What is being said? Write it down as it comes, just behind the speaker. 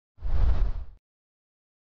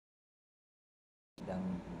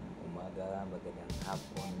magandang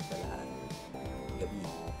hapon sa lahat, gabi.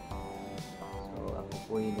 So ako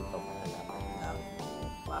po ay nagpapasalamat ng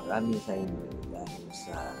marami sa inyo dahil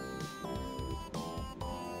sa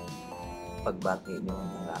pagbati niyo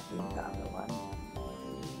ng aking kaarawan.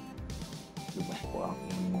 Lubos po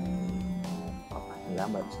aking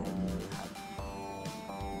papasalamat sa inyo lahat.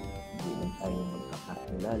 Hindi lang tayo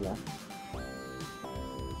magkakakilala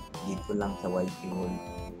dito lang sa YT World,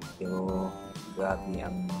 pero grabe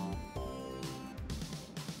ang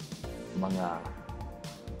mga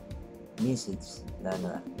message na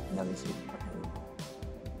na-receive pa kayo.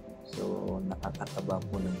 So nakakataba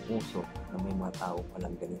po ng puso na may mga tao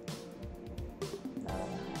palang ganito na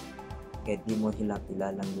kahit di mo sila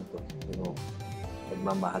kilalang luto, pero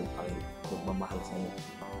nagmamahal pa rin, nagmamahal sa iyo.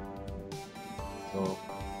 So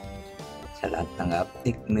sa lahat ng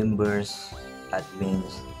Aking members,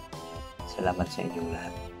 admins, salamat sa inyong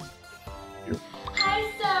lahat. Hi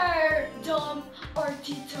Sir Dom or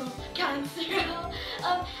Tito Cansro.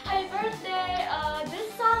 Happy birthday. This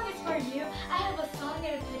song is for you. I have a song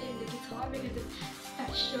and I put it in the guitar because it's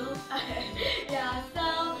special. Yeah,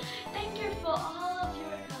 so thank you for all of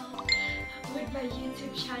your help with my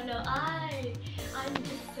YouTube channel. I'm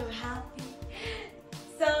just so happy.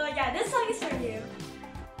 So yeah, this song is for you.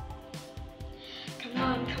 Come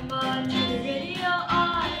on to the radio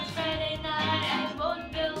on. It's Friday night and it won't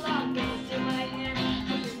be long. Gonna do my hair,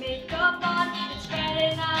 put your makeup on. It's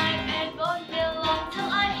Friday night and it won't be long till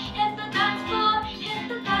I hit the dance floor. Hit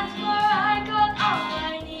the dance floor. I got all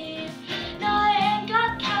I need. No, I ain't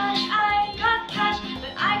got cash,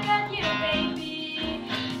 but I got you, baby.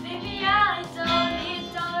 Baby, I don't need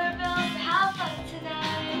dollar bills to have fun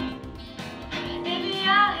tonight. Baby,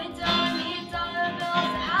 I don't need dollar bills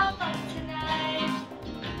to have fun tonight.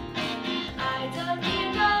 I don't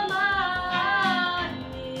need no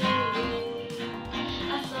money,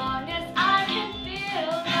 as long as I can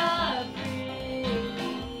feel the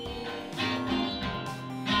breeze.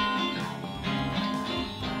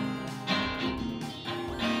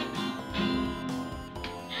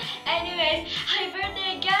 Anyways, happy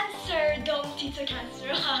birthday again, Sir Dom Tito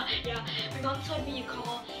Cansro. Yeah, my mom told me you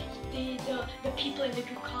call the people in the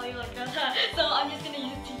group call you like that. So I'm just gonna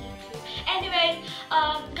use it to you too. Anyways,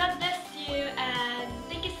 God bless you and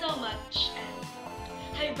thank you so much and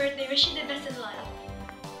happy birthday. Wish you the best in life.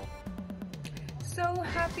 So,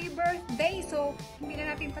 happy birthday! So, hindi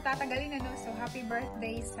na natin patatagalin, ano? So, happy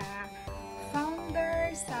birthday sa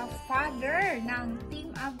founder, sa father ng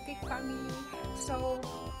Team Aking family. So,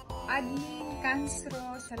 Admin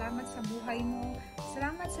Cansro, salamat sa buhay mo.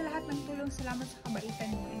 Salamat sa lahat ng tulong. Salamat sa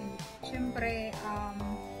kabaitan mo. And, syempre,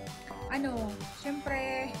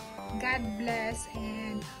 God bless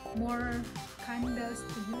and more candles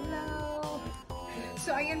to you, love.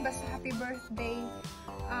 So, ayun, basta happy birthday.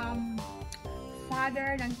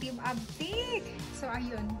 Father ng Team Aking. So,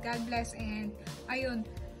 ayun, God bless and ayun,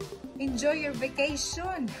 enjoy your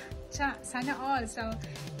vacation. Sana all. So,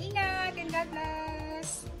 ingat and God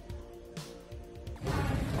bless.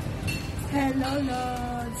 Hello,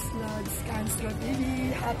 Lods Cansro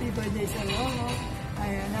TV. Happy birthday sa iyo.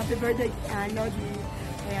 Ayan, happy birthday, Lodi.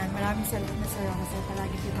 Ayan, maraming salamat na sa iyo kasi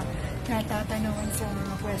palagi kita natatanungan sa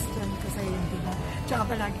mga question ko sa iyo, diba? Tsaka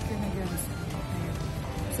palagi ko nag-resort.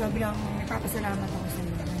 So, bilang nagpapasalamat ako sa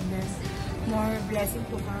iyo. And then, more blessing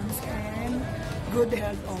to comes and good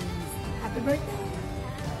health always. Happy birthday!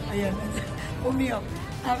 Ayan, umiyak.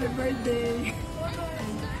 Happy birthday!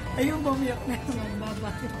 Ayun, bumiyak na naman.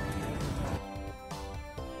 Bye-bye.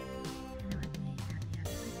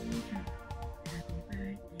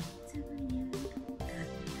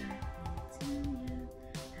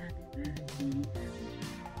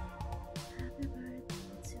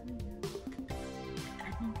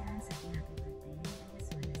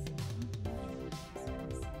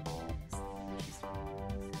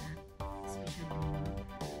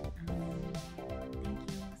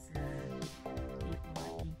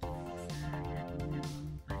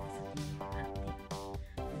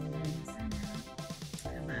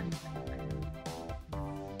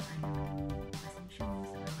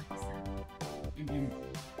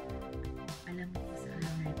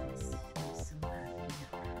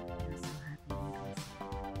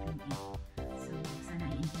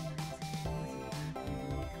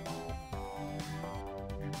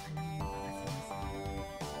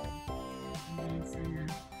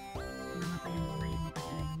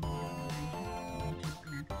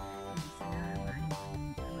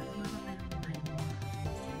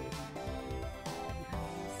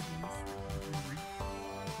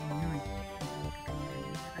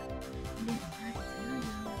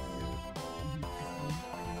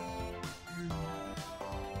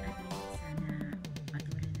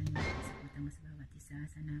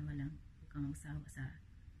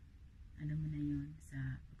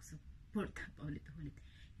 paulit-ulit.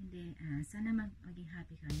 Hindi, sana maging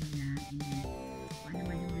happy ka na lang. And then, kung ano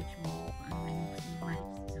man yung wish mo, kung ano man yung gusto mo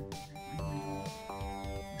manifest sa buhay, kung ano man yung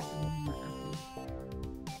gusto mo ma-ako.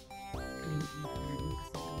 Claim it na yung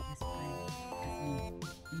gusto mo just pray. Kasi,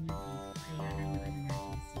 yun yun eh, prayer lang yung ano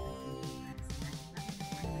natin, secret to para sa lahat. Bakit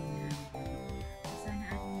kung ano man yung nararamdaman. So, sana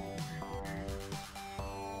ating maging happy ka.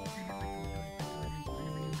 Sana patuloy kung ano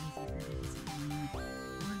man yung blessings na release mo ngayon.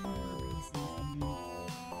 More blessings and then,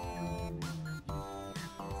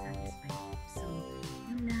 long and satisfied. So,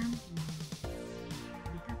 yun lang.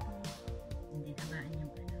 Hindi ka po, hindi habaan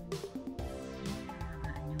yung hindi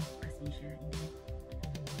habaan yung pasensya. Hindi.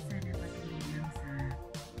 Sana patuloy lang sa,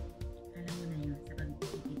 alam mo na yun, sa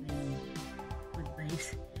pagbibigay ng good vibes.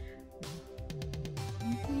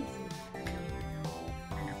 Hindi so,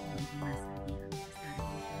 alam ko hindi masabi. Ang basta mo siya.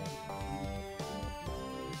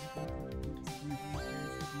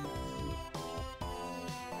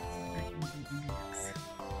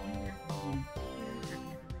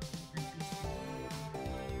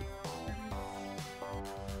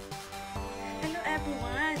 Hello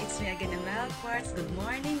everyone! It's me again, Mel Quartz. Good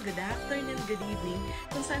morning, good afternoon, good evening.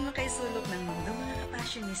 Kung saan man kayo sulok ng mundo, mga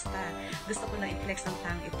kapassionista. Gusto ko lang i-flex ang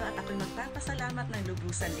tang ito at ako'y magpapasalamat ng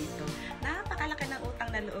lubusan dito. Napakalaki ng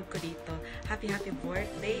utang na loob ko dito. Happy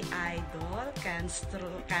birthday, Idol,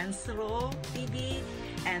 Cansro, TV,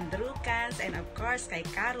 and Drukans, and of course kay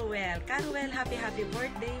Caarawan. Caarawan, happy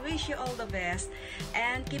birthday. Wish you all the best.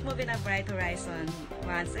 And keep moving a bright horizon.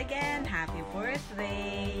 Once again, happy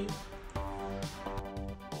birthday!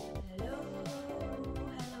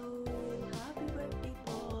 Happy birthday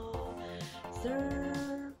po, Sir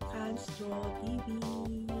Cansro TV,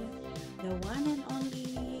 the one and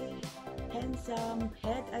only handsome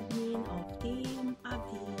head admin of Team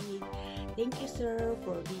Aking. Thank you, sir,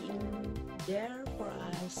 for being there for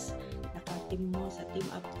us. Nakatim mo sa Team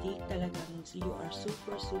Aking, talagang you are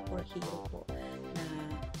super hero po na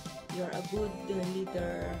you're a good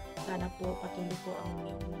leader. Sana po patuloy po ang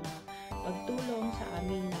iyong mga pagtulong sa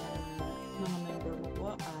amin na mga member mo po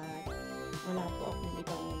at wala po akong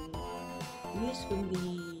ibang wish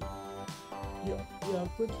kundi your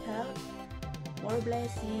good health, more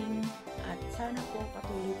blessing, at sana po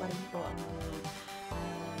patuloy pa rin po ang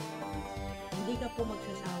hindi ka po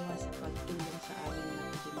magsasawa sa pagtulong sa amin na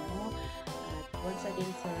team mo. At once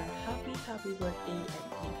again, sir, happy birthday and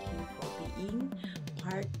thank you for being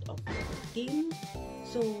part of our team.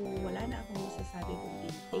 So, wala na akong masasabi kundi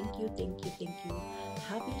thank you.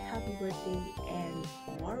 Happy birthday and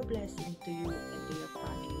more blessing to you and to your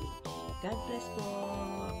family. God bless po.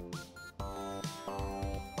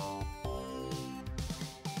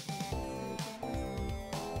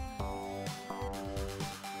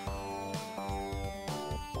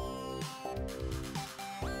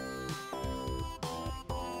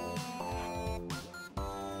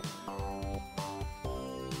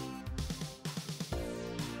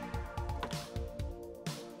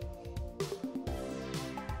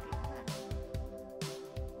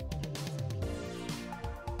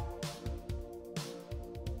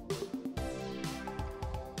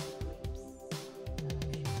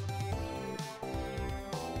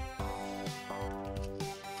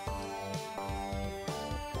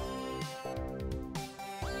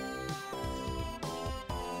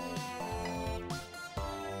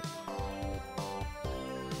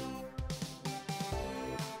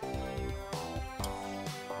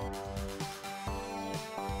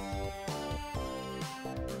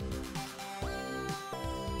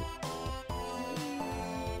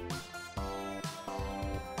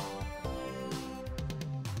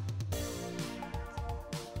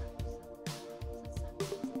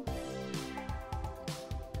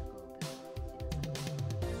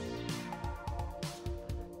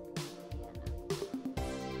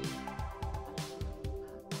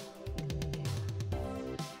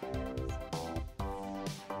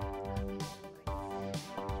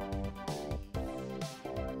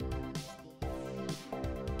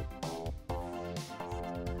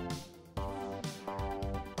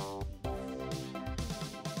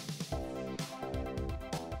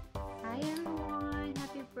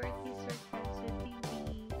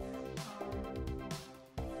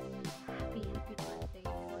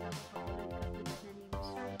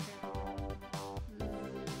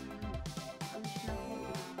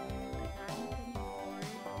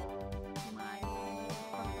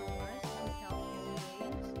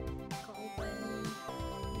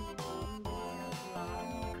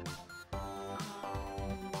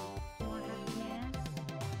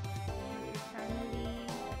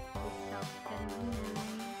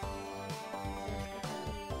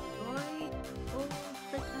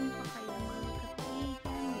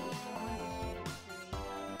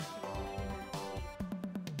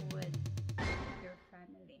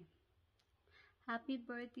 Happy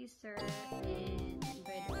birthday, sir. And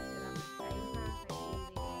birthday salamat sa iyo ha.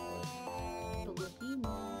 Kaya tugutin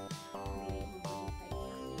mo. Hindi mo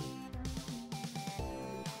mabuhay sa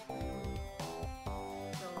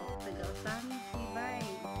so, taga-usami si Bay.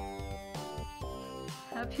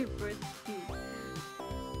 Happy birthday. Happy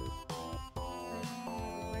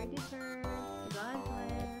birthday, sir. God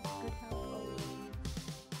bless. Good health always.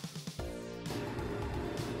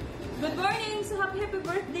 Good morning! So happy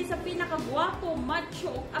birthday sa pinakagwapo,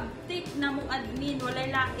 macho, abtik na mong admin, walay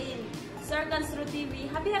lain. Sir Cansro TV,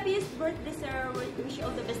 happy birthday sir. We wish you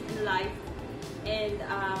all the best in life. And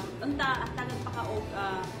unta atagan pa ka og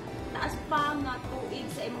taas pa nga tuig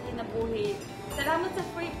sa imong kinabuhi. Salamat sa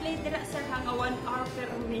free play dira sir hanga 1 hour per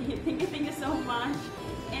me. Thank you so much.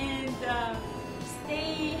 And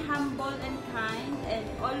stay humble and kind and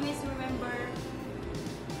always remember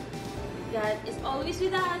God is always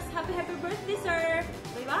with us. Happy birthday, sir.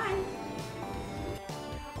 Bye-bye.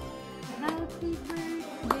 Happy birthday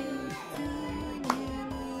to you.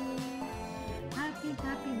 Happy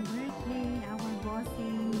birthday, our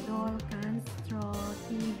bossing doll Cansro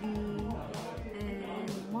TV. And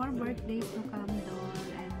more birthdays to come, doll,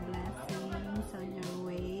 and blessings on your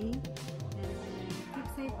way. And keep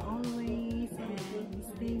safe always and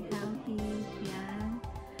stay healthy. Yan.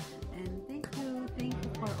 And thank you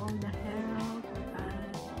for all the help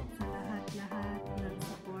sa lahat ng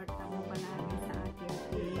support mo palagi sa ating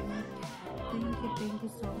team. Thank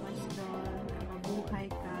you so much, Don. Mabuhay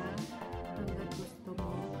ka hanggang gusto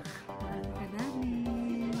mo. Mahal ka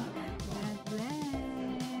namin. God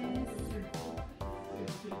bless.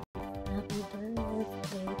 Happy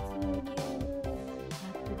birthday to you.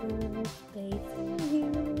 Happy birthday to you.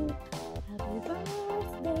 Happy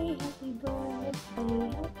birthday, happy birthday,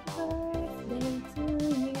 happy birthday to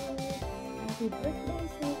you. Happy birthday,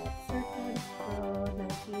 Sir Cansro,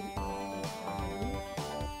 1985.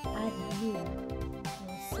 At you,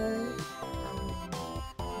 sir,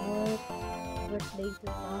 more birthday to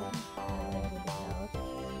come, good health.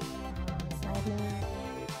 Sana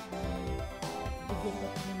bigyan ko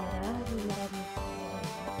kami maraming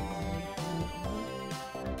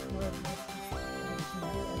at more blessings to you and to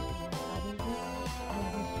your family. I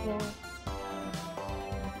wish ko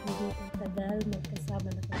hindi kang tagal magkasama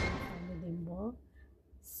na kami ng family mo.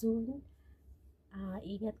 Soon,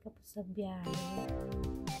 ingat ka po sa biyahe.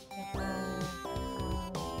 Saka,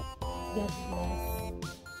 God bless.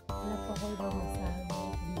 Wala po ko ibang masabi.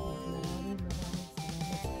 Maraming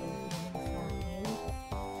salamat sa pagkakas sa akin.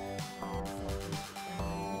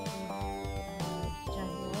 Sa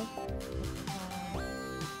channel.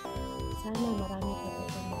 Sana marami ka po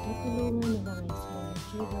kang matutulungan ng mga small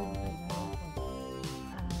children.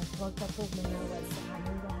 Huwag ka po manawa sa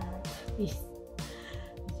aming lahat. Peace.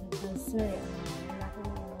 Sir, wala ko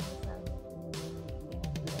masabi kung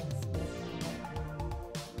God bless.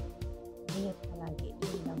 Ingat palagi.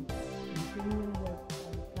 Yun lang po. Continue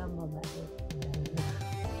ka mabait.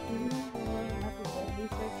 Yun lang po. Happy birthday,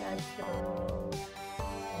 Sir Cansro.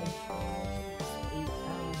 Cansro, 8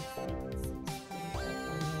 hours, 16.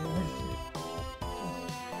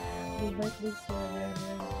 Happy birthday, Sir.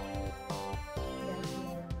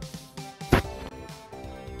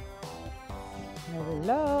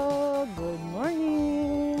 Hello, good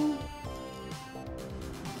morning.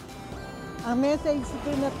 Ang message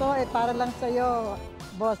ko na to ay para lang sa'yo,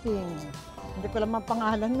 bossing. Hindi ko lang ang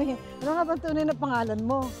pangalan mo eh. Ano nga ba tunay na pangalan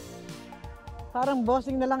mo? Parang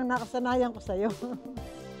bossing na lang nakasanayan ko sa'yo.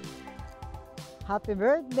 Happy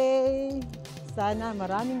birthday! Sana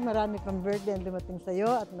maraming pang birthday ang dumating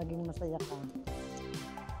sa'yo at maging masaya ka.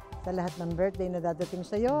 Sa lahat ng birthday na dadating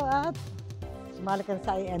sa'yo at sumali ka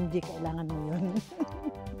sa IMG, kailangan mo yun.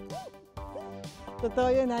 Totoo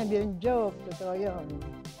yun ha, hindi yung joke. Totoo yun.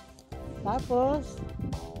 Tapos,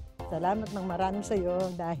 salamat ng marami sa'yo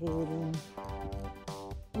dahil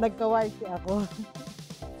nagka-YT ako.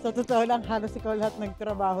 Sa totoo lang, halos ikaw lahat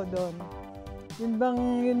nagtrabaho doon. Yun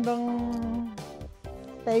bang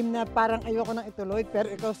time na parang ayoko nang ituloy, pero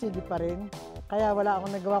ikaw sige pa rin. Kaya wala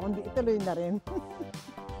akong nagawa kundi ituloy na rin.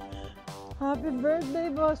 Happy birthday,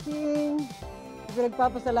 bossing!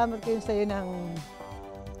 Nagpapasalamat kayo sa iyo ng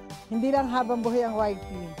hindi lang habang buhay ang YT,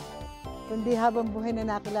 kundi habang buhay na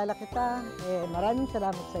nakilala kita. Maraming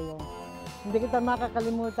salamat sa iyo. Hindi kita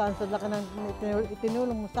makakalimutan sa laki ng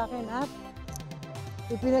itinulong mo sa akin at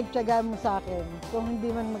ipinagtiyaga mo sa akin. Kung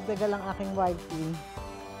hindi man magdagal ang aking YT,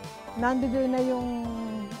 nandoon na yung,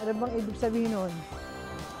 ano bang ibig sabihin nun?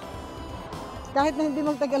 Kahit na hindi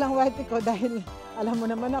magtagal ang YT ko dahil alam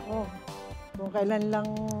mo naman ako, kung kailan lang,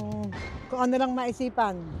 kung ano lang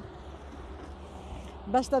maisipan.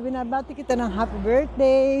 Basta binabati kita ng happy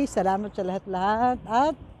birthday. Salamat sa lahat-lahat.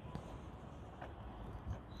 At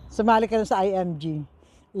sumali ka na sa IMG.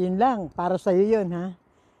 Yun lang, para sa'yo yun, ha?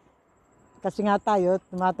 Kasi nga tayo,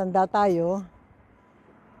 tumatanda tayo.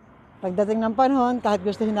 Pagdating ng panahon, kahit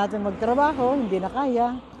gustuhin natin magtrabaho, hindi na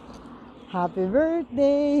kaya. Happy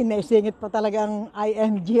birthday! Naisingit pa talaga ang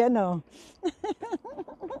IMG, ano?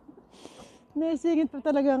 Naisingit pa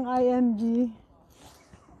talaga ang IMG.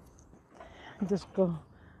 Diyos ko.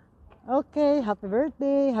 Okay, happy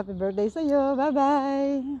birthday! Happy birthday sa'yo!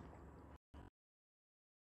 Bye-bye!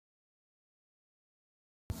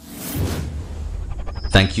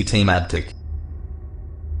 Thank you, Team Abtic.